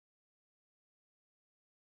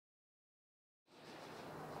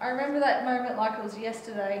I remember that moment like it was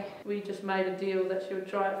yesterday. We just made a deal that she would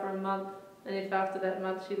try it for a month, and if after that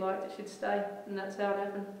month she liked it, she'd stay. And that's how it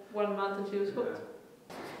happened. 1 month and she was hooked.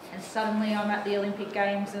 And suddenly I'm at the Olympic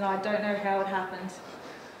Games and I don't know how it happened.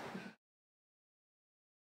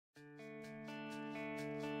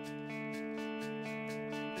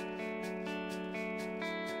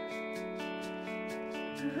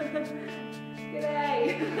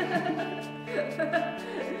 G'day!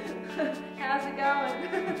 How's it going?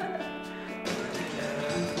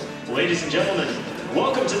 Ladies and gentlemen,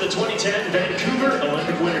 welcome to the 2010 Vancouver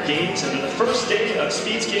Olympic Winter Games and to the first day of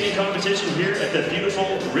speed skating competition here at the beautiful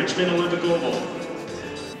Richmond Olympic Oval.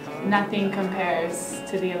 Nothing compares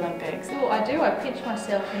to the Olympics. Oh, I do. I pinch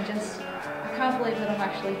myself and I can't believe that I'm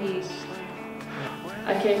actually here.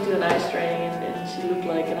 I came to an ice training and she looked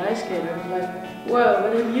like an ice skater. I'm like, whoa,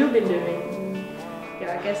 what have you been doing?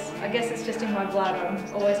 Yeah, I guess it's just in my blood.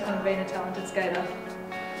 I've always kind of been a talented skater.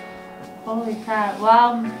 Holy crap,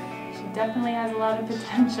 well, she definitely has a lot of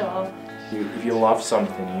potential. If you love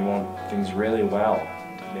something and you want things really well,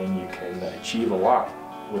 then you can achieve a lot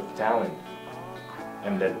with talent.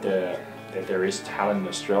 And that there is talent in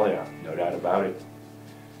Australia, no doubt about it.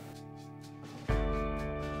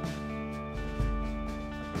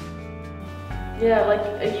 Yeah, like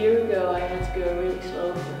a year ago I had to go really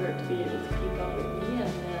slow for her to be able to keep up with me,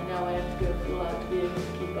 and now I have to go full out to be able to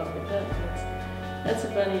keep up with her. That's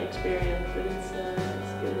a funny experience, but it's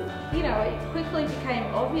good. You know, it quickly became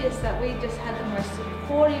obvious that we just had the most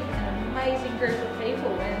supportive and amazing group of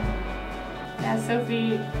people. Yeah,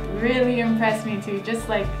 Sophie really impressed me too, just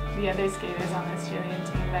like the other skaters on the Australian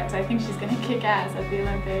team, but I think she's going to kick ass at the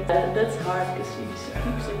Olympics. That's hard because she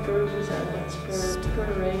keeps improving so much per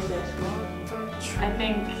race actually. I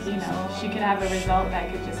think, you know, she could have a result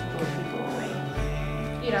that could just blow people away.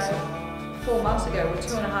 You know, 4 months ago we're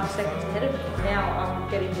 2.5 seconds ahead of me. Now I'm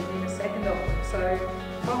getting within a second of them. So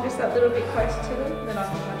if I'm just that little bit closer to them, then I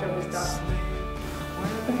think my job is done.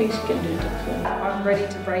 I think she can do it. I'm ready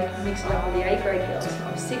to mix it up with the A grade girls.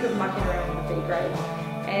 I'm sick of mucking around with the B grade.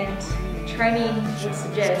 And training would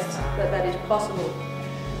suggest that is possible.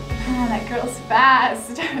 Man, that girl's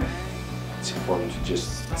fast. It's important to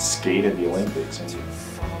just skate at the Olympics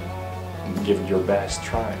and give it your best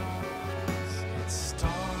try.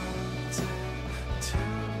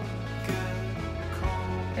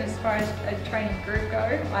 As far as a training group go,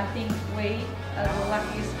 I think we are the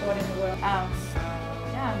luckiest sport in the world.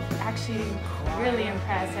 Yeah, I'm actually really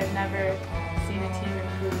impressed. I've never seen a team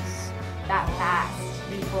improve that fast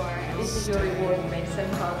before. This is your reward for being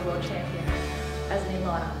 7-time world champion as an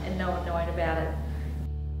inliner and no one knowing about it.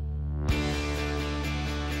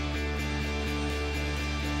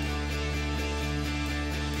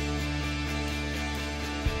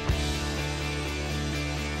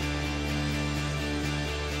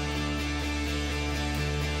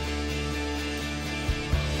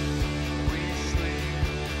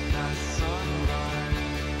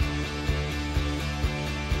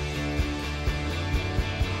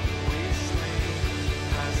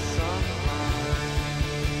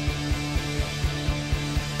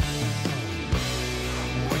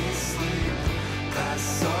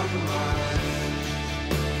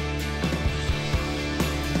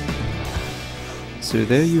 So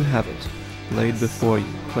there you have it, laid before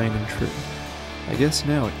you, plain and true. I guess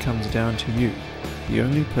now it comes down to you, the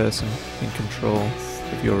only person in control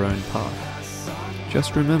of your own path.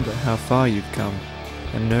 Just remember how far you've come,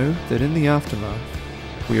 and know that in the aftermath,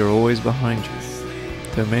 we are always behind you.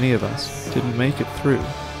 Though many of us didn't make it through,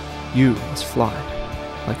 you must fly,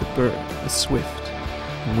 like a bird, as swift,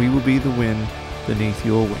 and we will be the wind beneath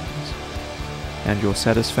your wings. And your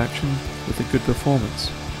satisfaction with a good performance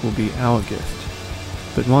will be our gift.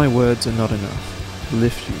 But my words are not enough to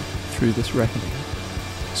lift you through this reckoning.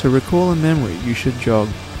 So recall a memory you should jog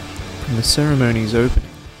from the ceremony's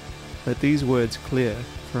opening. Let these words clear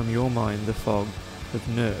from your mind the fog of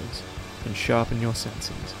nerves and sharpen your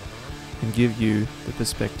senses and give you the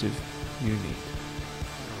perspective you need.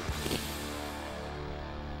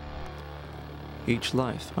 Each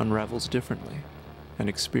life unravels differently, and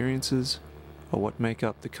experiences are what make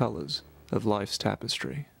up the colors of life's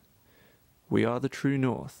tapestry. We are the true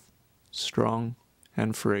north, strong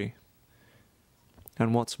and free.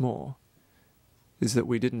 And what's more, is that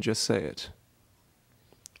we didn't just say it,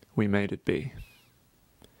 we made it be.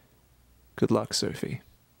 Good luck, Sophie.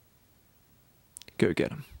 Go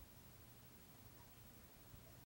get 'em.